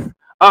noticed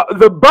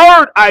the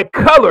bird I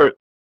colored.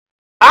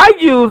 I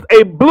used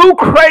a blue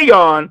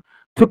crayon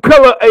to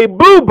color a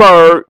blue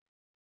bird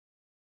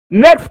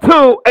next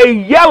to a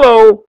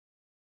yellow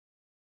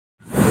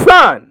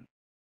sun.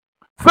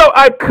 So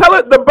I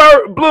colored the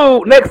bird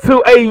blue next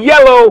to a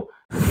yellow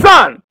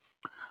sun.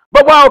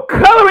 But while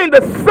coloring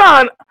the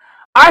sun,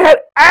 I had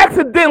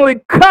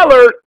accidentally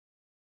colored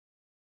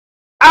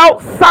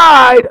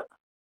outside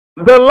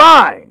the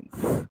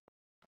lines.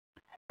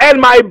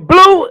 And my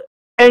blue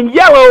and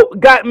yellow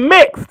got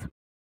mixed.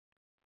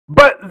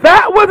 But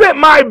that wasn't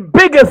my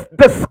biggest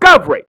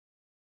discovery.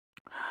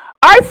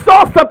 I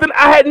saw something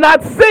I had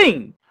not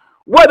seen.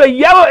 Where the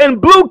yellow and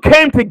blue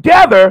came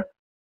together,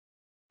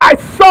 I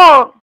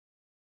saw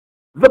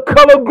the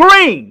color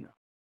green.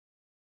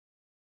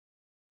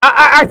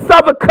 I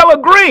saw the color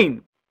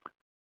green.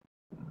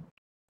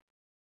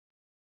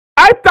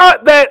 I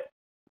thought that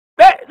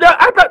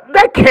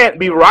can't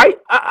be right.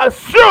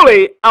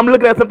 Surely I'm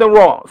looking at something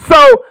wrong.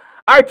 So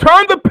I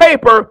turned the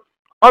paper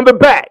on the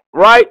back,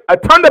 right? I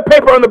turned the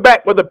paper on the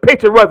back where the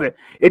picture wasn't.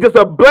 It's just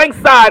a blank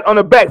side on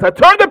the back. So I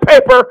turned the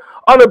paper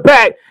on the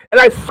back and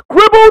I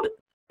scribbled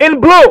in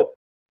blue.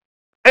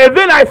 And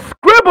then I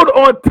scribbled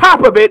on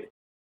top of it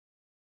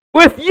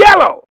with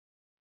yellow.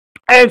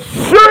 And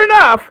sure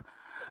enough,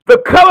 the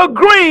color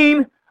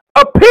green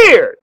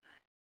appeared.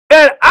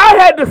 And I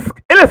had to,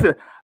 listen,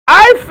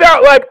 I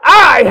felt like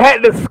I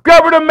had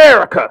discovered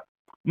America.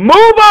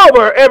 Move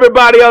over,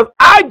 everybody else.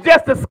 I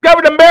just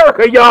discovered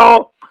America,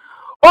 y'all.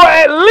 Or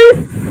at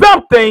least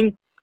something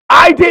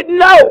I didn't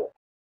know.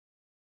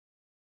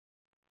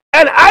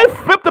 And I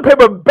flipped the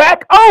paper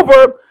back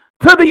over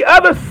to the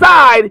other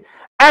side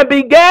and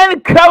began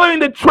coloring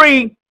the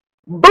tree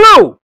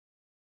blue.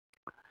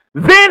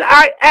 Then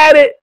I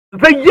added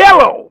the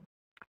yellow.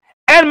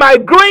 And my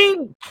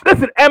green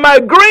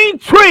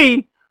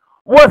tree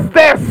was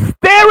there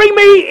staring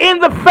me in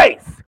the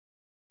face.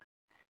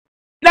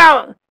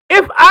 Now,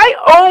 if I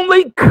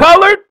only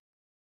colored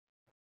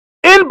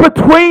in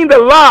between the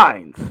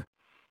lines,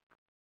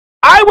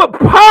 I would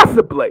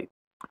possibly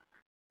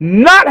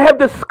not have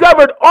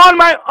discovered on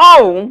my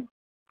own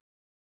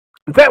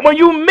that when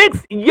you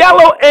mix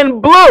yellow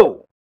and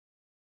blue,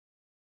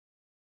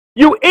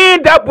 you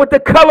end up with the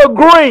color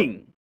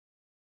green.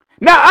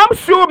 Now, I'm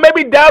sure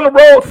maybe down the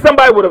road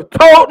somebody would have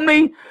told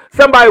me,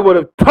 somebody would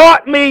have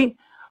taught me,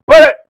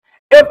 but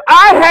if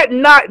I had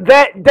not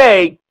that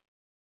day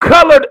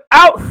colored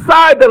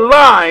outside the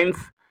lines,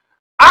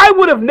 I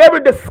would have never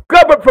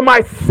discovered for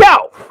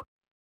myself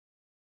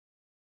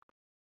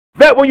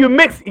that when you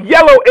mix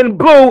yellow and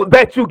blue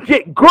that you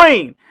get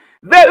green.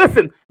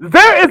 Listen,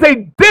 there is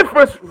a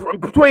difference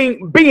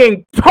between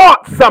being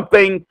taught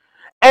something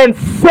and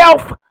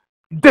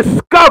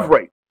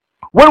self-discovery.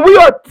 When we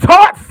are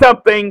taught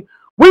something,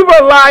 we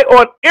rely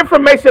on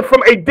information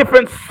from a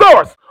different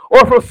source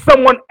or from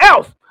someone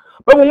else.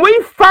 But when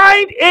we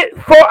find it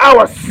for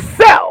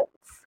ourselves,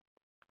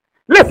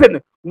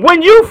 listen,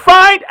 when you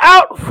find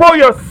out for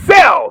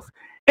yourselves,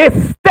 it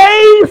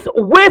stays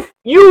with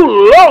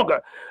you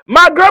longer.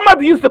 My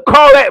grandmother used to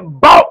call that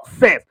bought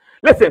sense.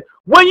 Listen,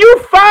 when you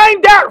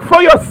find out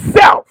for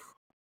yourself,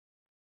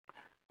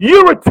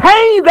 you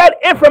retain that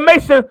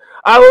information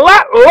a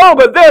lot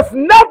longer. There's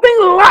nothing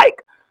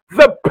like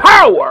the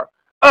power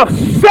of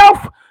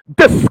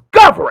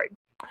self-discovery.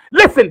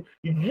 Listen,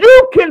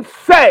 you can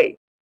say,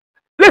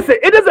 listen,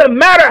 it doesn't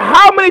matter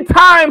how many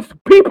times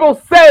people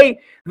say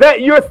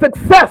that you're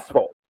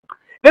successful.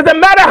 It doesn't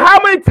matter how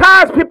many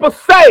times people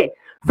say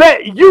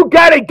that you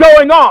got it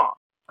going on.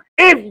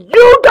 If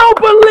you don't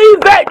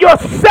believe that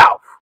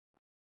yourself,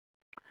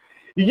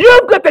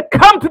 you've got to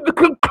come to the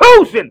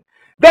conclusion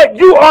that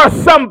you are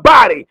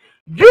somebody.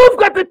 You've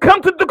got to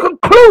come to the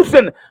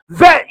conclusion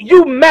that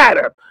you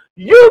matter.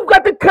 You've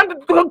got to come to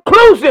the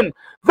conclusion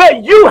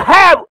that you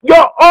have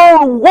your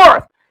own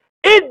worth.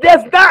 It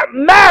does not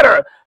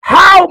matter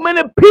how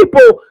many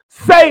people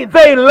say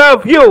they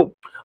love you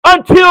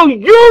until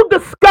you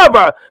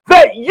discover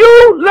that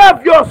you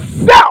love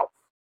yourself.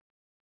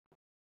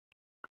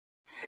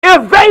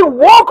 If they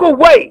walk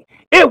away,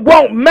 it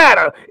won't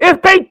matter.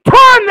 If they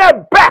turn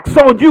their backs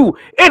on you,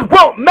 it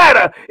won't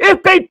matter.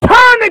 If they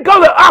turn and go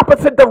the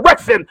opposite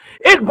direction,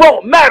 it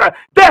won't matter.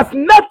 There's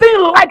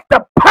nothing like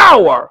the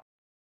power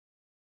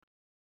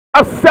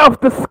of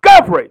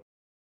self-discovery.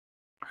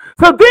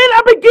 So then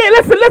I began,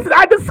 listen,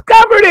 I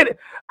discovered it.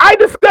 I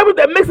discovered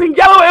that mixing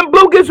yellow and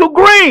blue gives you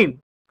green.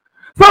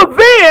 So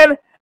then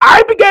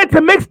I began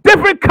to mix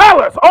different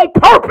colors on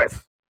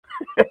purpose.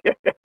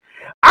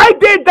 I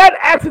did that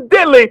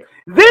accidentally.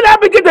 Then I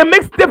began to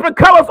mix different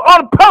colors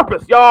on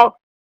purpose, y'all,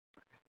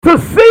 to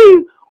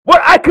see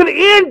what I could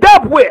end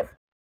up with.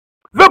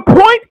 The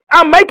point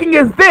I'm making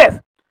is this.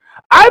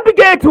 I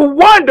began to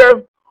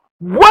wonder,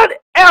 what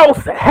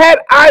else had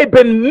I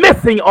been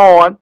missing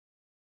on,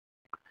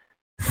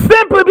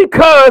 simply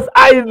because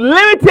I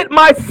limited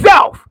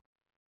myself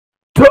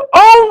to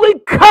only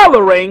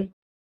coloring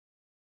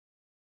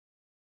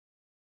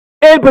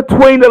in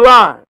between the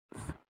lines.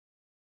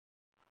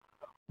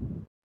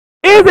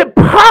 Is it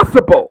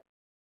possible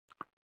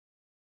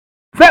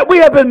that we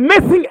have been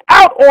missing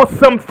out on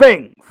some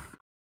things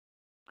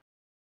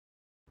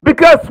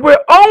because we're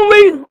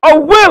only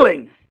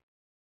willing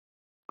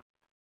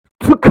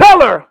to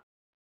color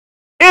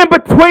in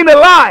between the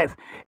lines?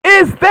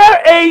 Is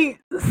there a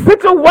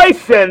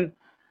situation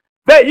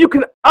that you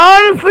can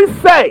honestly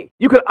say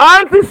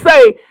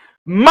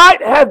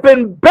might have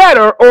been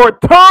better or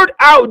turned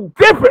out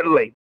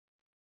differently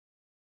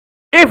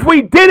if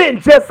we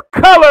didn't just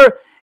color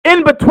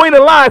in between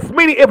the lines,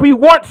 meaning if we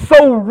weren't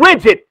so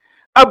rigid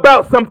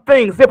about some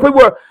things, if we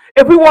weren't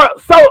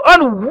so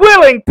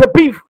unwilling to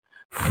be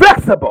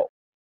flexible?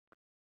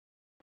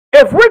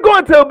 If we're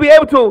going to be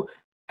able to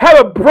have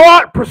a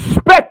broad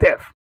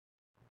perspective,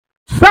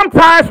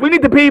 sometimes we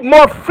need to be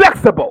more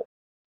flexible.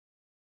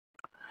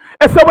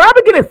 And so when I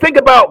begin to think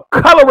about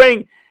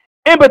coloring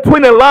in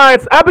between the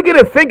lines, I begin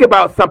to think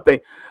about something.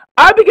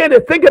 I began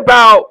to think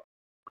about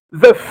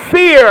the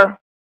fear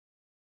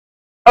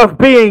of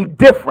being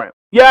different.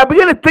 Yeah, I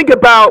began to think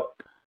about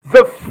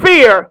the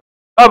fear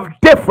of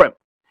different.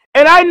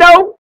 And I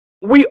know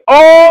we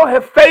all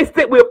have faced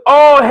it. We've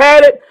all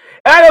had it.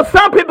 And I know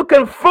some people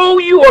can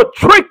fool you or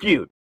trick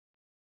you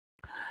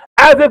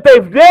as if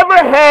they've never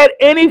had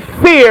any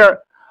fear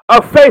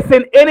of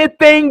facing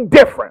anything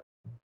different.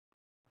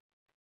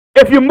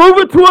 If you move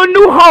into a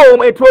new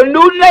home, into a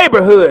new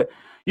neighborhood,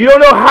 you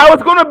don't know how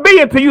it's going to be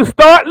until you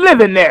start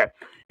living there.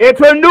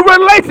 Into a new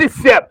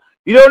relationship,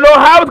 you don't know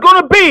how it's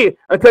going to be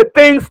until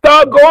things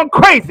start going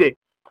crazy.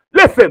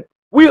 Listen,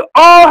 we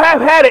all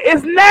have had it.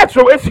 It's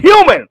natural. It's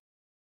human.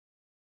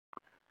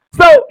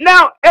 So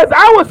now, as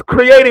I was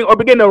creating or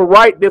beginning to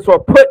write this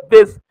or put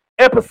this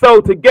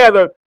episode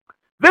together,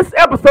 this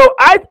episode,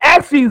 I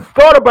actually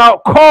thought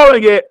about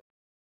calling it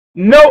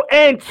No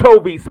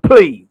Anchovies,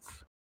 Please,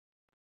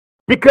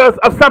 because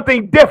of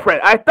something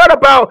different. I thought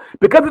about,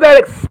 because of that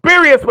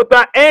experience with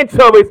the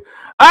anchovies,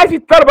 I actually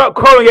thought about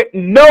calling it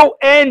No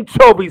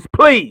Anchovies,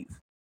 Please.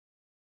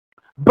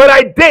 But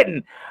I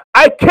didn't.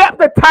 I kept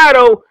the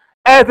title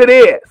as it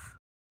is,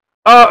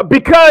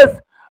 because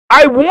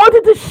I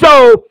wanted to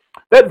show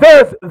that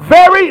there's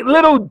very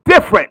little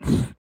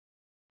difference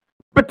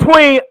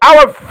between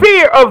our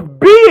fear of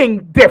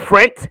being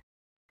different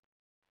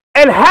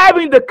and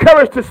having the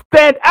courage to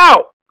stand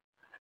out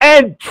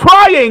and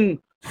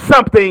trying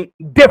something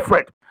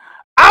different.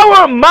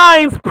 Our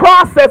minds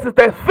processes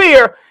that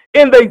fear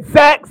in the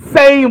exact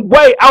same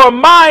way. Our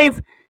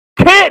minds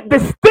can't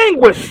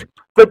distinguish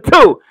the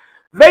two.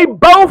 They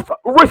both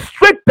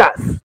restrict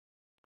us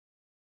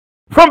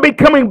from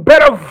becoming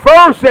better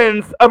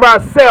versions of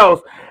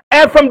ourselves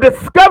and from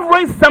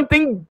discovering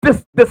something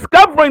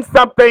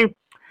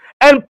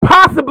and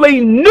possibly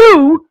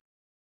new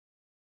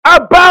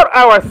about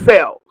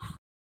ourselves.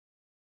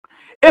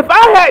 If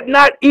I had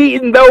not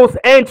eaten those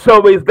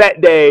anchovies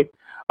that day,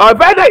 or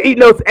if I had not eaten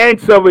those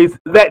anchovies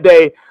that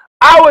day,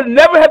 I would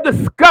never have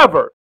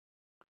discovered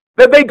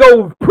that they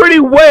go pretty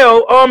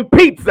well on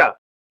pizza.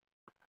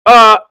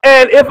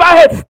 And if I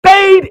had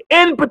stayed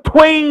in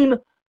between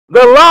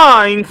the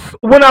lines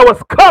when I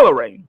was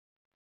coloring,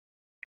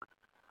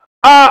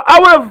 I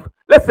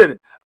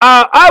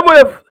would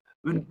have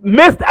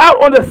missed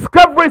out on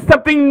discovering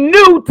something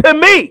new to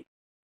me.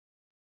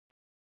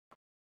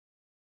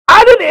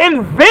 I didn't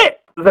invent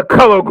the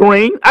color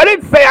green. I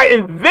didn't say I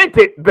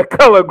invented the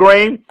color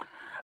green.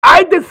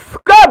 I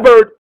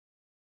discovered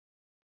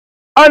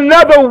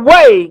another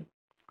way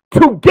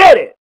to get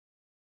it.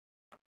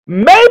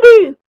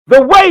 Maybe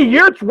the way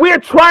we're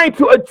trying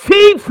to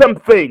achieve some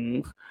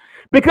things,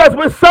 because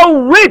we're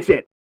so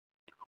rigid,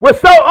 we're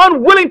so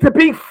unwilling to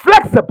be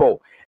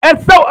flexible,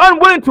 and so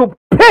unwilling to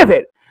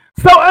pivot,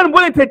 so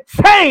unwilling to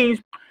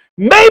change.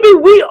 Maybe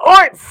we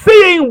aren't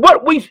seeing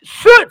what we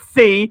should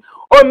see,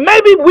 or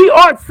maybe we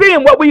aren't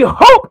seeing what we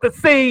hope to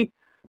see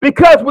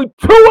because we're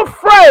too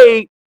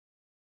afraid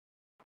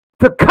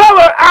to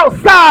color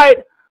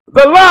outside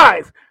the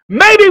lines.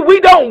 Maybe we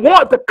don't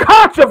want the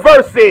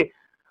controversy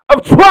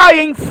of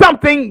trying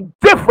something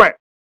different.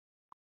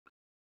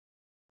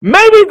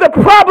 Maybe the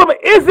problem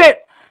isn't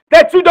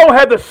that you don't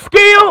have the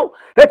skill,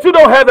 that you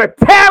don't have the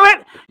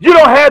talent, you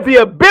don't have the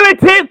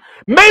ability.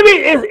 Maybe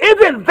it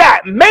isn't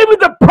that. Maybe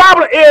the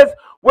problem is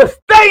we're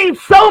staying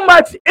so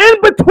much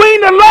in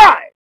between the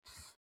lines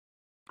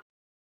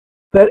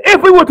that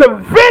if we were to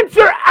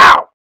venture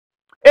out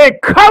and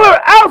color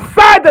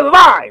outside the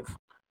lines,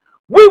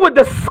 we would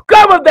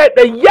discover that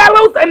the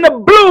yellows and the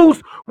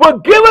blues will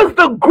give us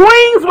the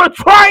greens we're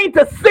trying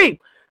to see.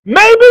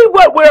 Maybe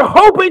what we're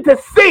hoping to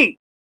see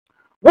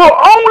will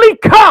only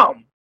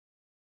come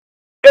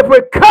if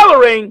we're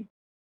coloring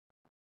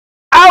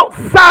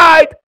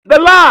outside the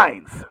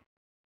lines.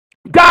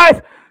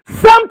 Guys,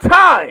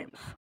 sometimes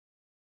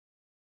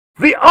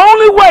the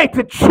only way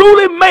to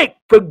truly make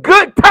the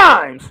good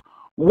times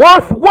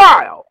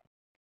worthwhile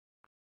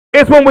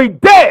is when we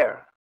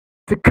dare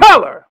to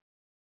color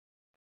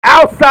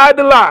outside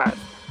the lines.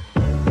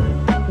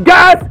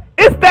 Guys,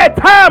 it's that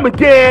time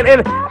again,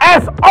 and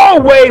as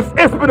always,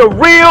 it's been a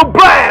real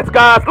blast,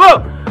 guys.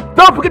 Look,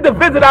 don't forget to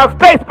visit our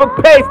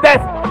Facebook page.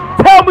 That's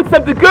Tell Me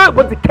Something Good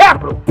with the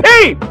capital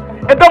T.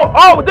 And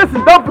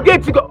don't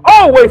forget, you can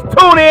always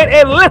tune in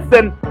and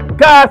listen,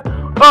 guys,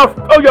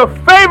 on your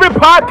favorite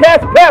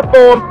podcast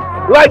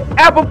platform like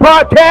Apple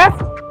Podcasts,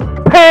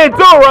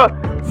 Pandora,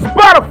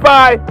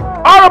 Spotify,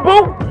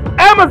 Audible,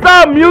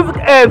 Amazon Music,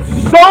 and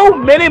so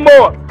many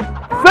more.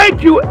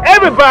 Thank you,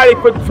 everybody,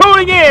 for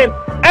tuning in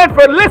and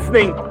for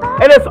listening.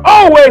 And as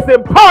always,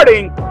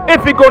 imparting,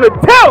 if you're going to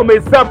tell me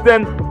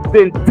something,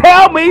 then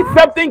tell me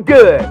something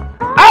good.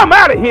 I'm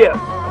out of here.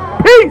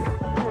 Peace.